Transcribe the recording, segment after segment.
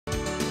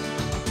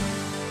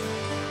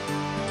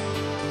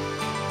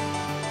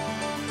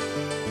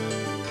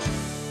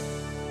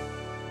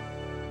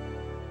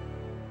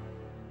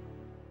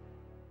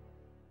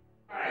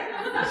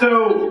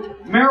So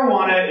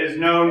marijuana is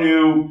no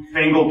new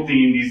fangled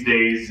theme these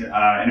days in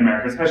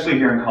America, especially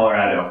here in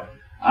Colorado.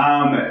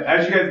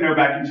 As you guys know,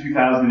 back in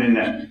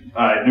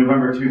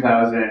November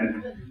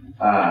 2000,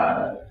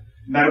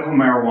 medical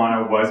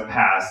marijuana was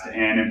passed,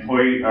 and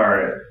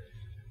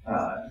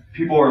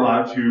people were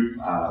allowed to.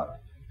 I'm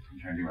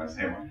trying to do what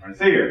I'm trying to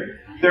say here.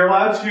 They're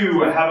allowed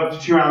to have up to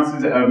 2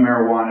 ounces of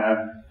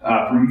marijuana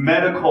for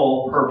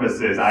medical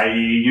purposes,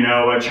 i.e.,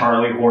 a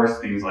Charlie horse,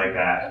 things like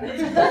that.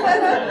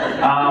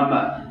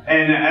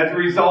 And as a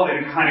result,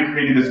 it kind of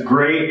created this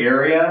gray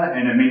area,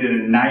 and it made it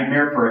a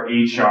nightmare for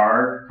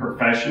HR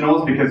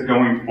professionals, because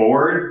going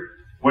forward,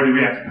 what do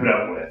we have to put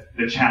up with?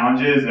 The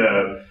challenges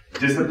of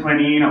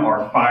disciplining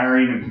or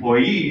firing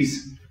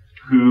employees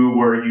who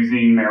were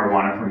using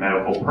marijuana for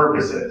medical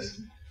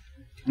purposes.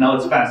 Now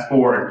let's fast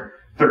forward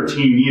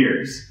 13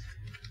 years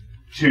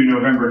to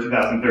November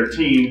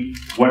 2013.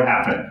 What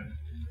happened?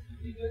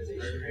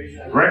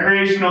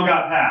 Recreational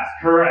got passed,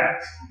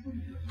 correct.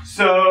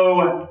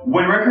 So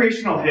when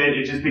recreational hit,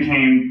 it just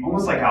became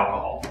almost like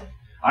alcohol.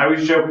 I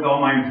always joke with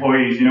all my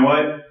employees, you know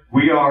what?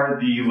 We are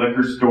the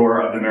liquor store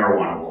of the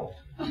marijuana world.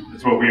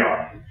 That's what we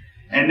are.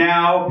 And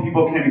now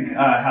people can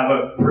have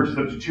a purchase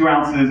up to 2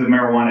 ounces of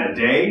marijuana a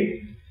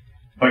day,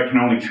 but can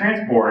only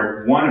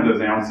transport 1 of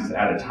those ounces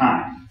at a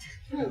time.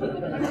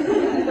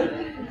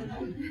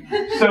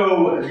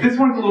 So this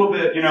one's a little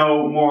bit,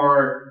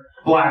 more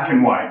black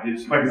and white.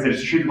 It's like I said,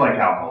 it's treated like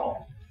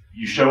alcohol.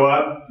 You show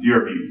up,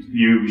 you're abused.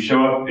 You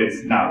show up,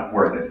 it's not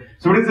worth it.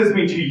 So what does this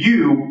mean to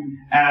you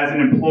as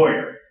an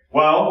employer?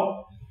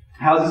 Well,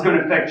 how's this going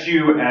to affect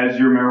you as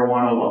your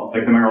marijuana law,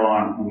 like the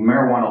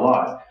marijuana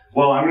laws?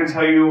 Well, I'm going to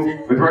tell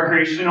you, with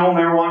recreational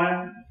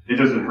marijuana, it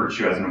doesn't hurt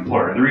you as an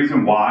employer. The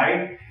reason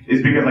why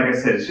is because, like I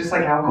said, it's just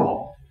like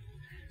alcohol.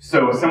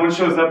 So if someone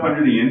shows up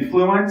under the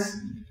influence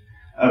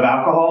of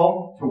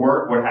alcohol to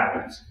work, what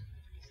happens?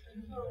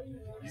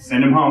 You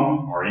send them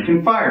home, or you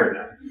can fire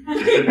them,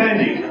 just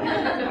depending.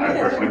 I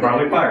personally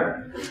probably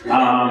fire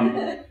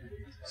them.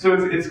 So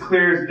it's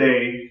clear as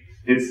day.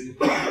 It's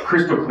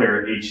crystal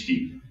clear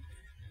HD.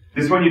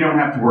 This one you don't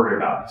have to worry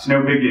about. It's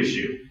no big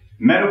issue.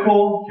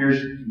 Medical,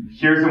 here's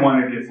the one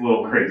that gets a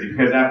little crazy,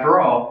 because after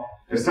all,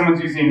 if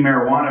someone's using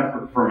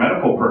marijuana for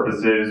medical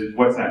purposes,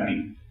 what's that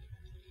mean?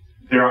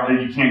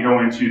 You can't go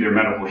into their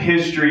medical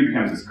history, it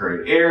becomes this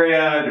gray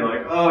area. They're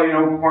like,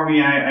 oh, for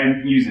me,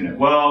 I'm using it.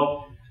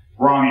 Well,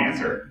 wrong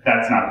answer.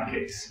 That's not the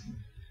case.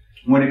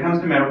 When it comes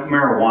to medical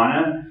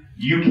marijuana,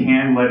 you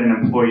can let an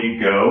employee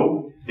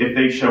go if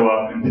they show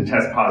up and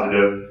test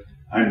positive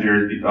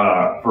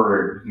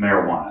for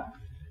marijuana.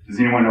 Does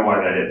anyone know why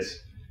that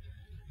is?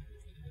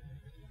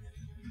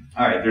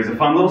 All right, there's a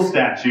fun little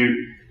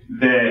statute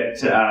that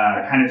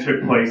kind of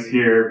took place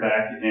here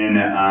back in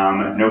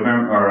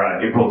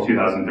April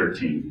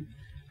 2013.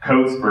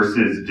 Coates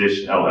versus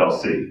Dish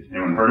LLC.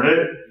 Anyone heard of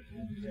it?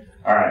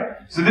 All right,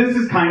 so this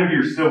is kind of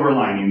your silver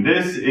lining.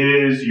 This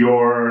is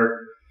your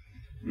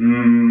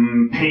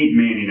paint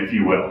manning, if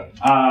you will,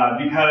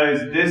 because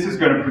this is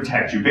going to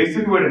protect you.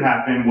 Basically what had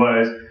happened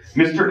was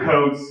Mr.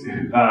 Coates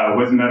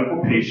was a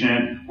medical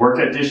patient, worked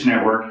at Dish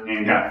Network,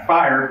 and got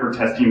fired for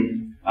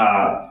testing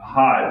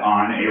hot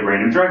on a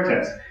random drug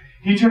test.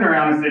 He turned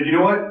around and said, you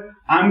know what?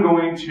 I'm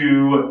going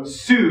to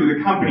sue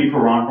the company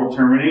for wrongful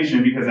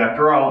termination because,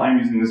 after all, I'm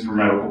using this for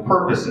medical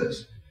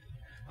purposes.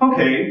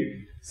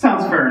 Okay,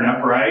 sounds fair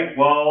enough, right?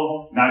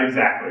 Well, not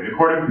exactly. The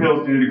Court of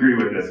Appeals didn't agree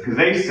with this because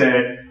they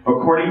said,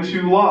 according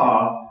to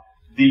law,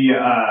 the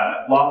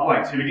lawful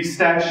activity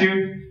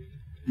statute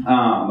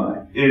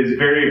is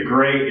very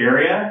gray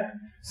area,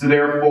 so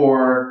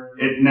therefore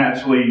it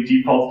naturally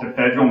defaults to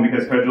federal, and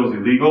because federal is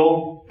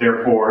illegal,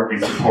 therefore we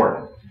support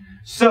it.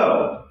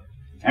 So,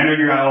 I know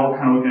you're all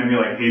kind of looking at me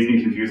like hazed and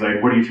confused,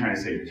 like, what are you trying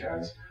to say here,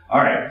 Travis?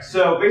 Alright,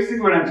 so basically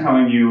what I'm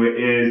telling you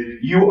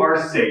is you are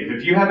safe.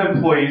 If you have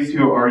employees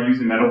who are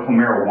using medical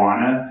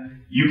marijuana,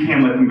 you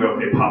can let them go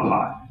if they pop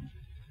hot.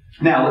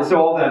 Now, let's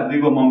throw all that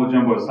legal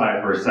mumbo-jumbo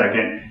aside for a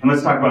second, and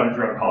let's talk about a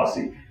drug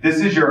policy. This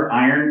is your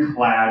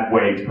ironclad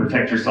way to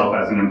protect yourself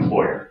as an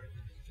employer.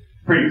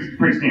 Pretty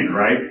standard,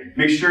 right?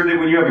 Make sure that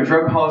when you have a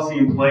drug policy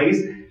in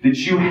place, that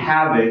you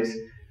have it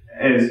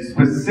as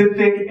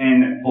specific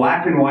and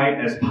black and white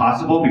as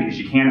possible, because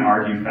you can't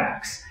argue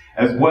facts.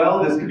 As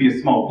well, this could be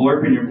a small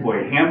blurb in your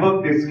employee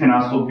handbook. This can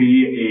also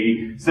be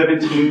a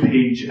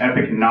 17-page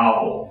epic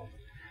novel.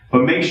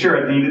 But make sure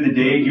at the end of the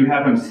day, you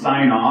have them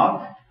sign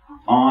off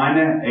on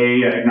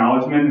a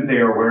acknowledgement that they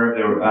are aware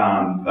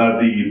of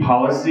the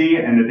policy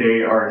and that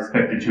they are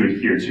expected to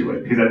adhere to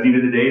it. Because at the end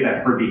of the day,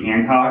 that Herbie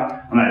Hancock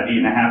on that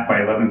 8.5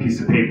 by 11 piece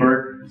of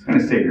paper is going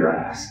to save your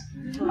ass.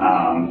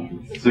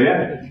 So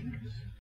yeah.